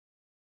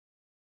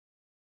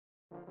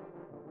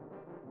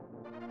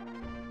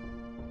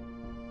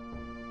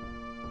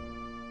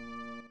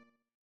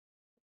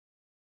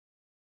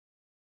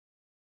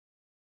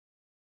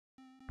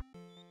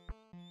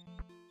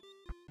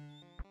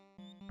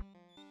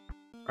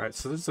Alright,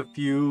 so there's a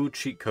few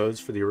cheat codes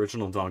for the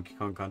original Donkey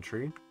Kong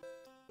Country.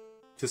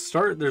 To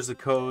start, there's a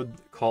code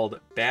called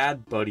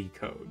Bad Buddy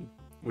Code,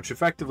 which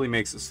effectively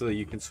makes it so that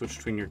you can switch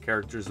between your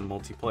characters in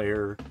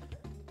multiplayer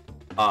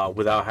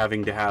without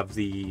having to have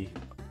the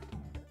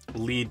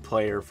lead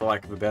player, for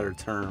lack of a better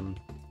term,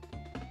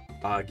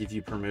 give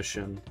you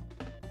permission.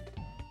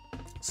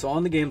 So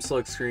on the game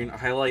select screen,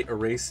 highlight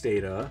Erase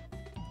Data,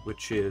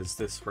 which is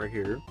this right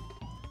here,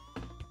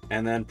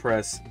 and then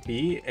press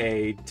B,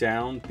 A,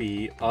 down,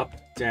 B, up,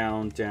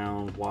 down,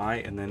 down, Y,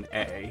 and then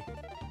A.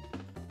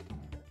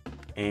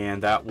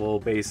 And that will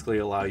basically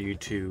allow you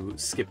to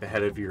skip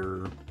ahead of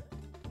your...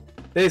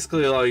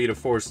 basically allow you to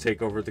force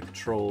take over the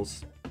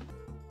controls.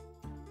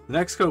 The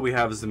next code we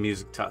have is the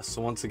music test.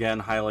 So once again,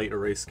 highlight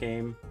Erase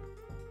Game.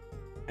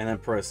 And then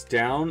press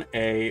down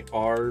A,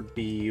 R,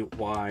 B,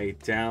 Y,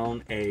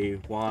 down A,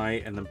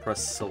 Y, and then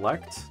press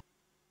select.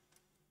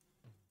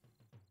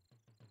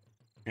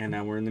 And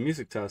now we're in the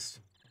music test.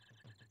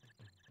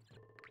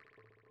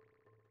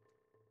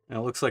 And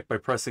it looks like by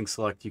pressing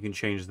select, you can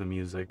change the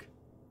music.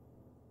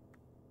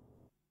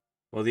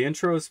 While the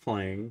intro is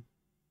playing,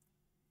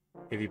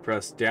 if you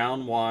press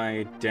down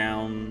Y,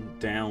 down,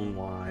 down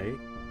Y,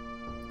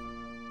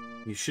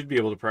 you should be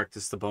able to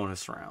practice the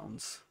bonus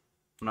rounds.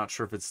 I'm not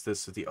sure if it's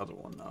this or the other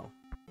one, though.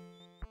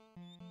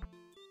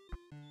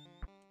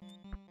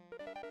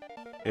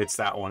 It's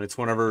that one. It's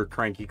whenever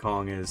Cranky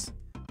Kong is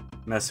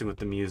messing with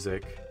the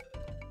music.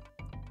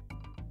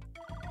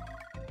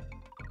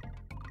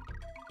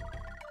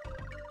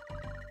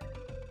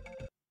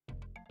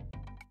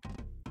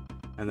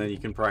 And then you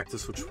can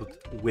practice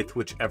with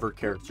whichever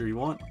character you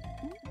want.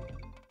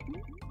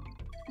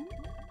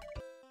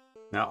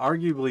 Now,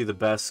 arguably the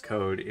best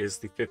code is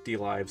the 50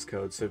 lives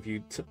code. So if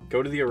you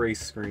go to the erase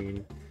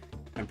screen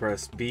and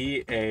press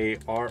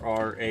B-A-R-R-A-L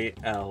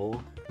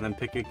and then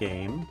pick a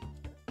game,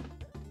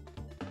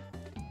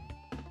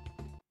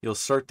 you'll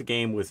start the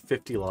game with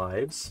 50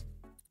 lives.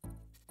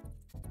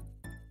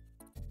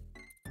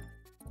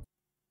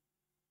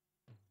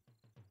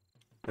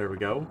 There we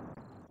go.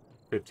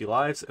 50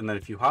 lives. And then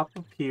if you hop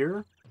up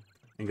here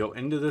and go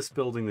into this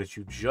building that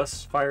you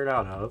just fired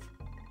out of,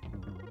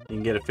 you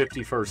can get a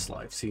 51st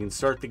life. So you can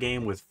start the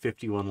game with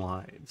 51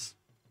 lives.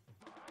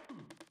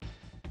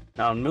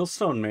 Now in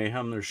Millstone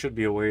Mayhem, there should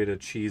be a way to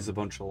cheese a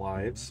bunch of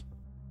lives.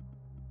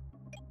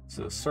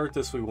 So to start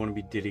this, we want to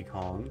be Diddy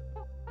Kong.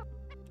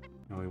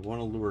 And we want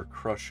to lure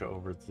Crusher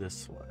over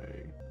this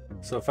way.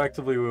 So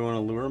effectively, we want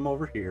to lure him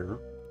over here.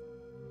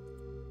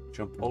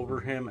 Jump over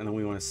him, and then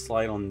we want to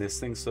slide on this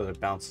thing so that it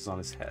bounces on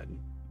his head.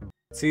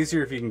 It's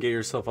easier if you can get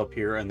yourself up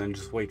here and then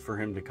just wait for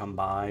him to come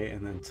by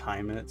and then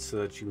time it so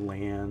that you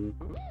land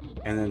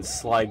and then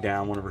slide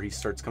down whenever he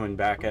starts coming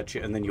back at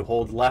you, and then you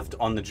hold left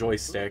on the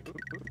joystick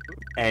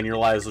and your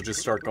lives will just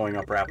start going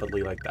up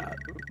rapidly like that.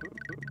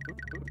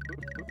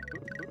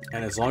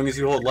 And as long as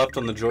you hold left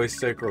on the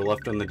joystick or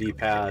left on the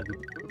D-pad,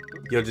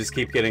 you'll just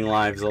keep getting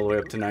lives all the way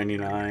up to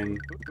 99.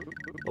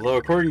 Although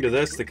according to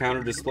this, the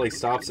counter display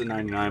stops at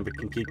 99 but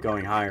can keep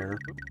going higher.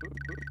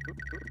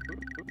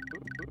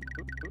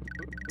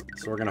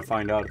 So we're going to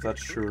find out if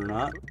that's true or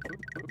not.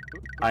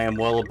 I am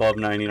well above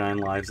 99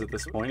 lives at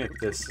this point, if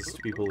this is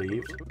to be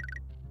believed.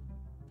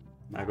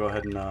 Now go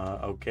ahead and,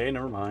 okay,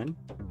 never mind.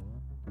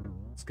 I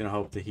was going to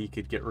hope that he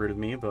could get rid of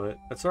me, but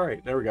that's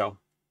alright. There we go.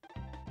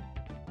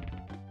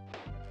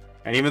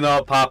 And even though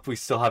it popped, we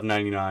still have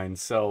 99.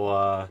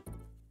 So,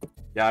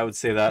 yeah, I would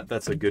say that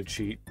that's a good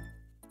cheat.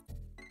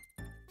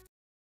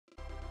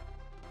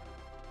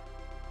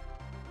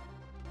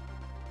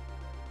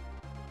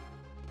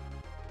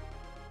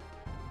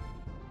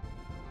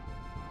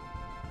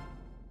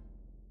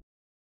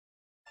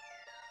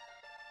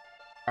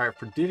 Alright,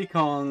 for Diddy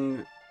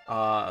Kong,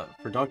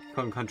 for Donkey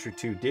Kong Country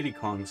 2 Diddy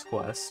Kong's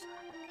Quest,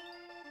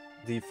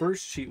 the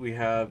first cheat we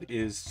have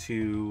is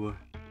to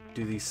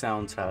do the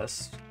sound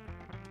test.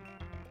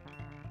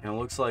 And it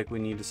looks like we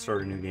need to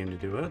start a new game to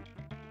do it.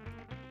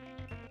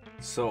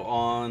 So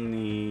on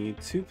the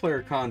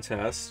 2-player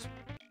contest,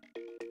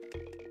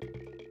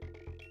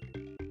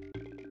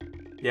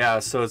 yeah,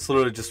 so it's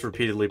literally just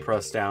repeatedly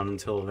press down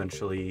until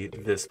eventually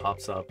this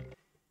pops up.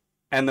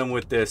 And then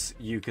with this,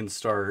 you can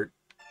start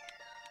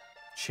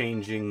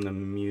changing the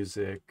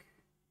music.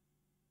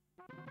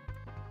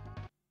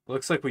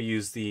 Looks like we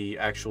use the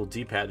actual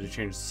D-pad to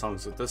change the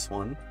songs with this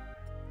one.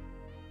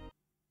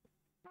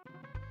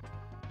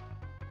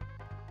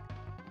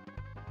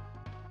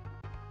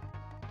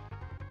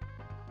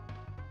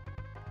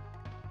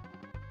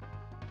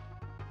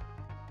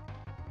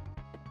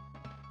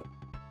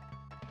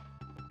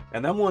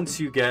 And then once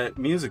you get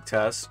music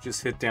test,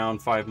 just hit down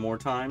 5 more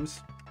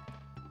times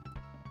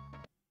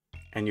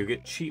and you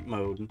get cheat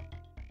mode.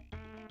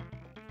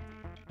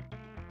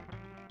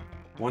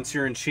 Once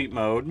you're in cheat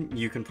mode,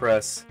 you can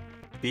press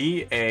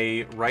B,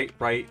 A, right,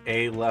 right,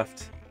 A,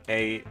 left,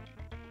 A,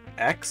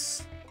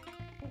 X.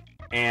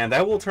 And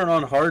that will turn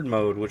on hard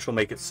mode, which will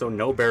make it so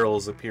no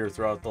barrels appear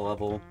throughout the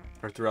level,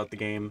 or throughout the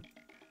game.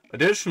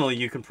 Additionally,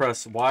 you can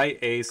press Y,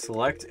 A,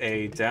 select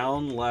A,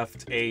 down,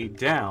 left, A,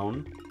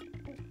 down.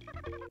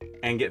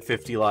 and get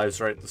 50 lives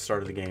right at the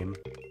start of the game.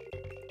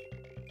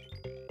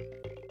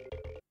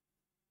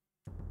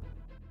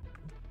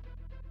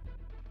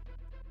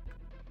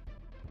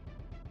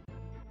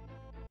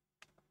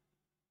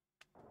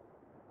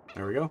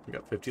 There we go. We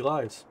got 50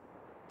 lives.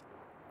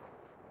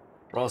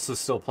 We're also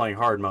still playing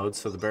hard mode,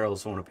 so the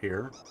barrels won't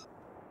appear.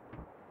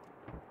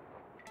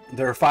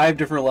 There are 5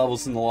 different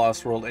levels in the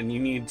Lost World, and you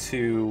need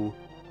to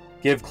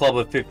give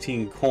Klubba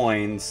 15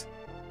 coins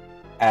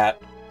at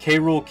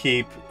K-Rule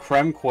Keep,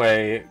 Creme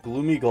Quay,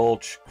 Gloomy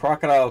Gulch,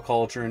 Crocodile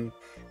Cauldron,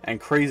 and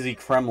Crazy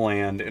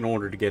Kremland in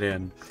order to get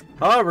in.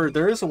 However,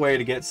 there is a way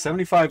to get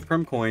 75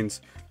 Creme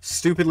coins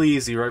stupidly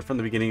easy right from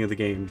the beginning of the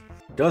game.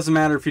 Doesn't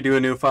matter if you do a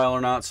new file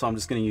or not, so I'm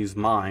just going to use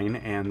mine,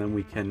 and then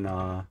we can...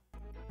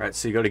 Alright,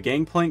 so you go to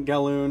Gangplank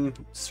Galloon,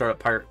 start up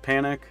Pirate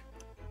Panic,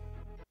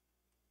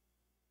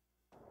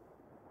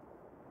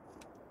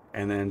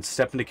 and then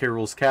step into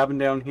K-Rule's cabin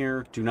down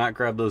here. Do not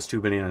grab those 2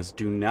 bananas.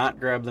 Do not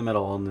grab them at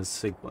all in this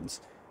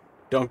sequence.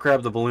 Don't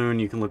grab the balloon.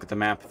 You can look at the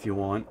map if you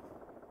want.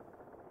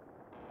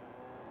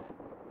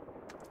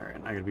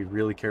 Alright, I gotta be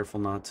really careful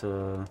not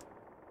to...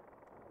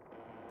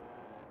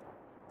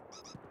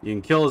 You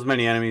can kill as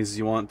many enemies as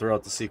you want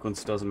throughout the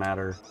sequence, doesn't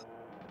matter.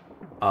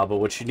 But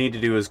what you need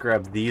to do is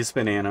grab these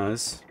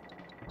bananas.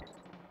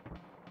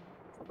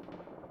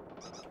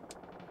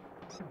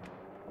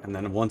 And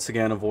then once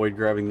again, avoid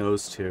grabbing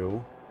those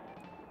 2.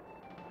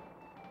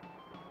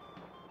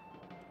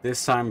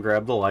 This time,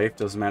 grab the life.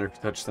 Doesn't matter if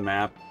you touch the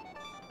map.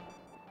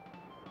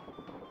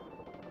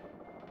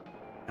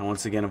 And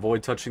once again,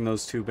 avoid touching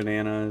those 2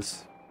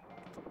 bananas.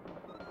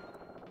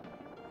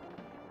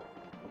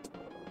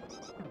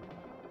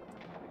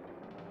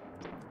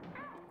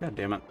 God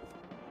damn it.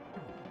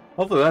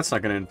 Hopefully that's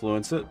not going to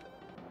influence it.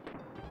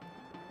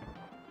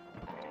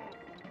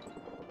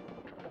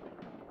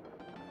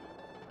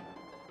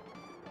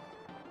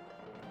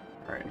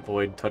 Alright,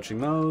 avoid touching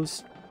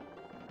those.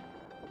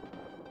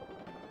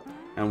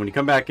 And when you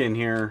come back in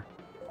here,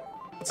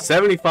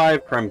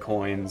 75 Creme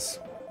coins.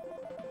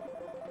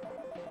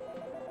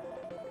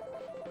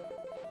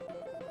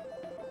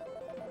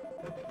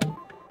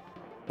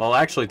 Well,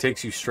 actually, it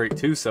takes you straight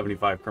to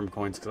 75 Creme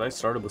coins, because I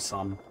started with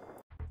some.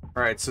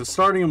 Alright, so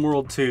starting in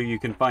World 2, you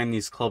can find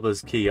these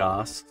Klubba's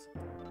kiosks.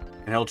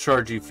 And he'll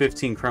charge you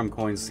 15 Creme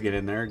coins to get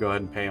in there. Go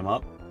ahead and pay him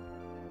up.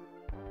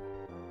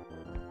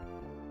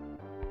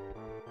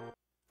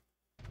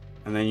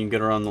 And then you can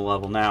get around the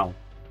level. Now,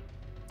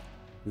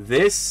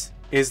 this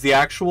is the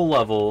actual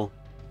level.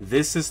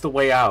 This is the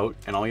way out.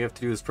 And all you have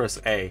to do is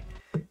press A.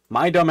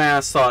 My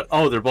dumbass thought,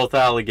 oh, they're both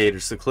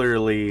alligators. So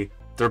clearly,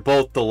 they're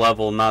both the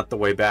level, not the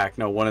way back.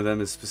 No, one of them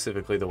is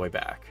specifically the way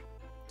back.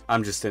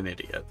 I'm just an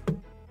idiot.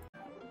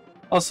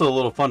 Also, a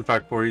little fun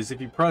fact for you is if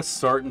you press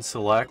start and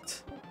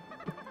select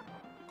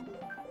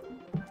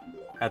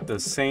at the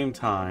same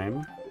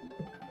time,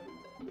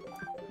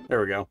 there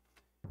we go.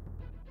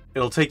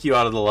 It'll take you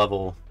out of the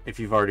level if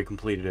you've already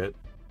completed it.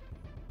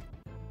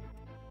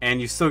 And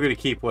you still get to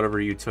keep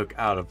whatever you took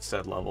out of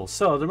said level.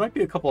 So there might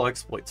be a couple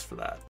exploits for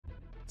that.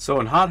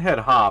 So in Hothead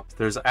Hop,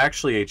 there's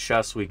actually a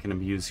chest we can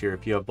abuse here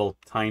if you have both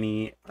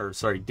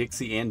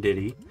Dixie and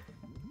Diddy.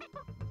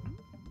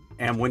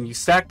 And when you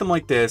stack them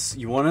like this,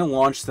 you want to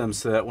launch them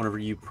so that whenever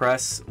you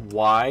press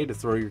Y to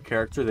throw your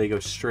character, they go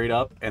straight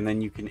up, and then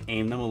you can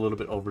aim them a little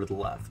bit over to the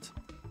left.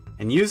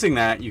 And using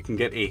that, you can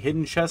get a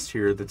hidden chest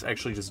here that's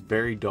actually just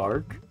very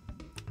dark,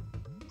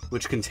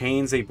 which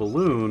contains a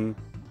balloon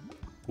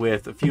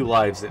with a few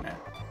lives in it.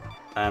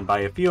 And by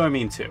a few, I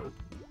mean 2.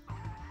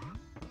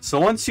 So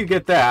once you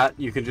get that,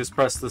 you can just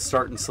press the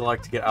start and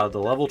select to get out of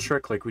the level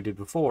trick like we did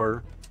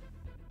before,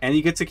 and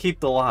you get to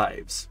keep the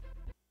lives.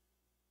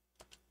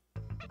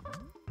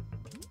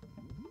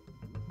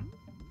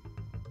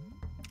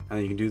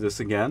 And you can do this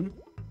again.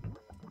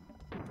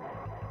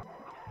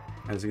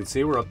 As you can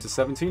see, we're up to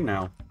 17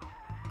 now.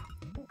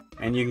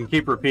 And you can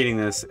keep repeating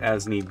this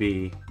as need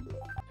be.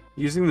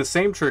 Using the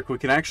same trick, we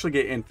can actually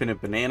get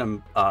infinite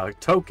banana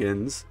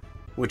tokens,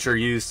 which are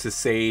used to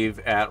save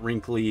at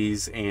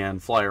Wrinkly's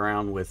and fly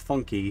around with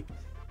Funky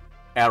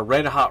at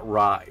Red Hot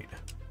Ride.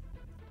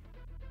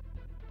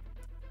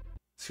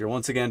 So you're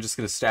once again just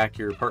going to stack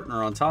your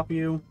partner on top of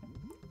you.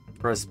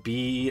 Press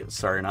B,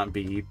 sorry, not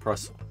B,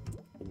 press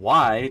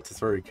Y to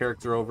throw your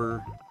character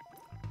over,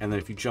 and then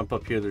if you jump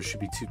up here there should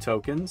be 2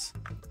 tokens.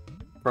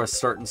 Press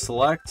start and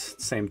select,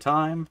 same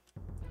time,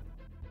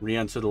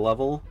 re-enter the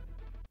level,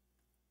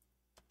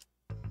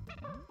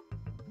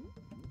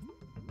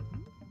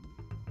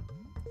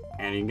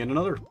 and you can get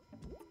another.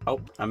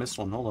 Oh, I missed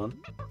one, hold on.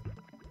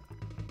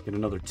 Get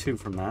another 2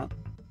 from that,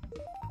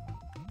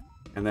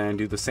 and then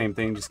do the same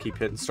thing, just keep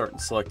hitting start and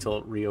select till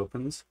it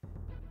reopens.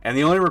 And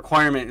the only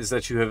requirement is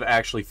that you have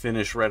actually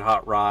finished Red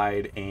Hot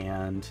Ride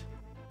and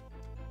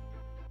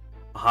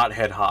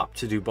Hothead Hop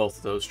to do both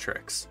of those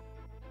tricks.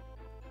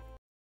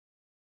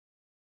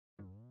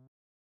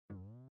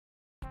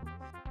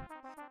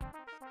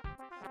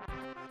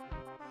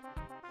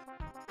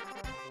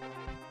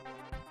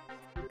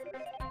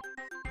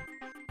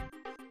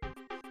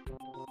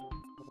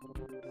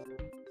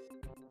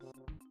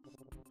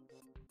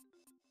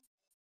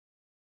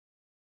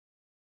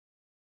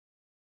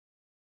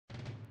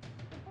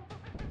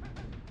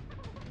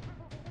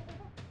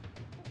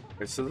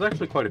 Okay, so there's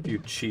actually quite a few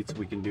cheats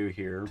we can do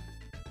here.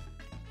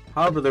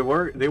 However, they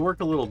work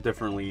a little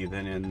differently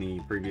than in the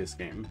previous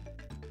game.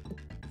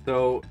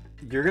 So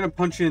you're gonna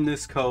punch in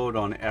this code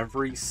on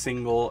every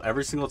single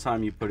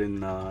time you put in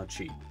the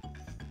cheat.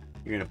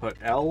 You're gonna put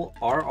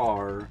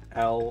LRR,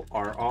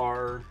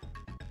 LRR,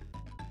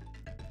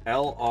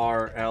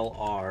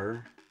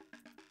 LR,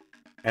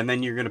 and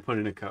then you're gonna put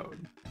in a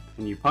code.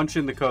 And you punch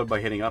in the code by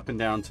hitting up and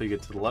down until you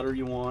get to the letter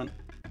you want,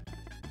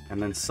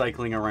 and then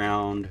cycling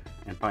around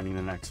and finding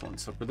the next one.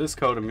 So for this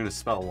code, I'm gonna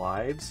spell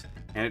lives,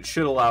 and it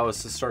should allow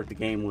us to start the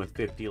game with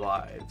 50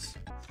 lives.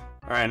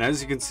 Alright, and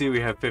as you can see,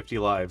 we have 50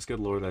 lives. Good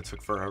lord, that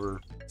took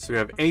forever. So we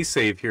have a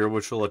save here,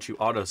 which will let you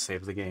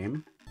auto-save the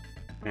game.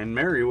 And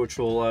Merry, which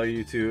will allow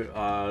you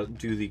to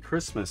do the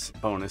Christmas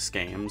bonus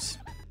games.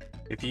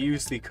 If you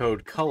use the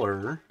code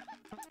COLOR,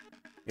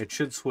 it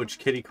should switch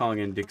Kiddy Kong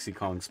and Dixie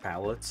Kong's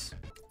palettes.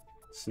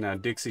 So now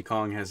Dixie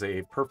Kong has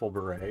a purple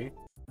beret,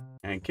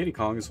 and Kiddy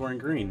Kong is wearing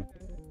green.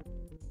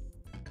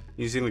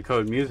 Using the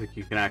code music,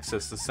 you can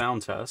access the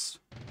sound test,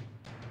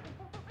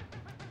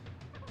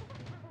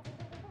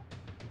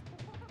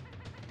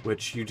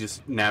 which you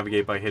just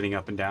navigate by hitting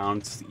up and down.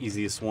 It's the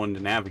easiest one to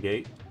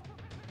navigate.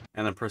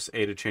 And then press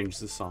A to change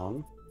the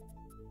song.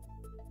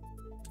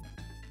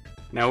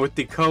 Now with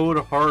the code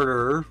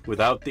harder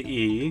without the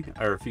E,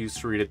 I refuse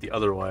to read it the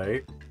other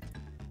way,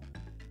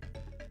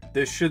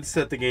 this should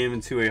set the game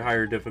into a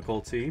higher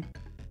difficulty.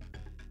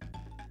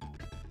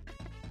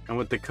 And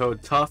with the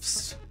code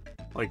toughs,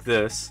 like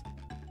this,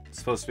 it's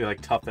supposed to be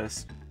like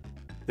toughest,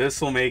 this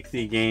will make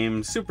the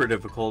game super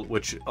difficult,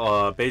 which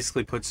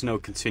basically puts no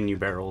continue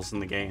barrels in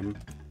the game.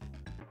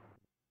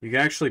 You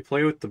can actually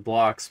play with the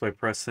blocks by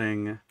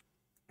pressing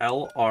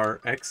L, R,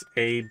 X,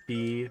 A,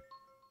 B,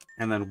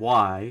 and then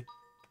Y.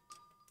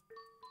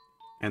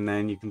 And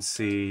then you can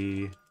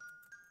see...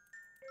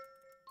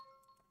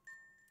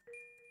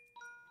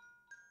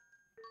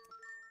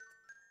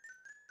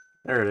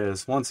 There it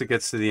is. Once it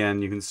gets to the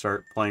end, you can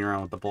start playing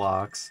around with the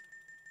blocks.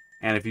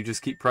 And if you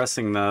just keep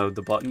pressing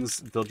the buttons,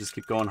 they'll just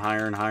keep going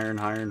higher and higher and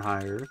higher and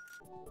higher.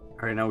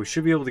 Alright, now we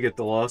should be able to get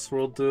the Lost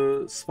World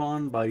to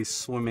spawn by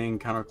swimming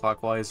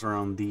counterclockwise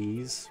around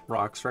these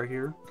rocks right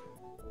here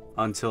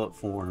until it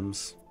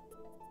forms.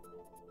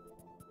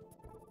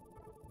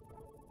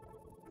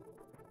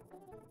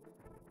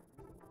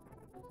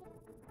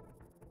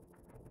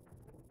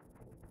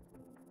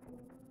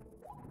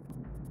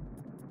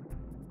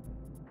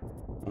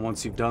 And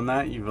once you've done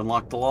that, you've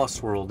unlocked the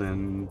Lost World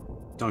in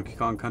Donkey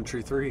Kong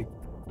Country 3.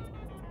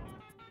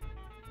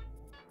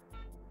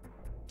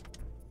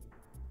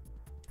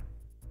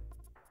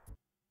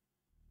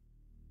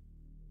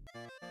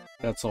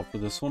 That's all for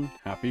this one.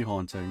 Happy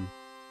haunting.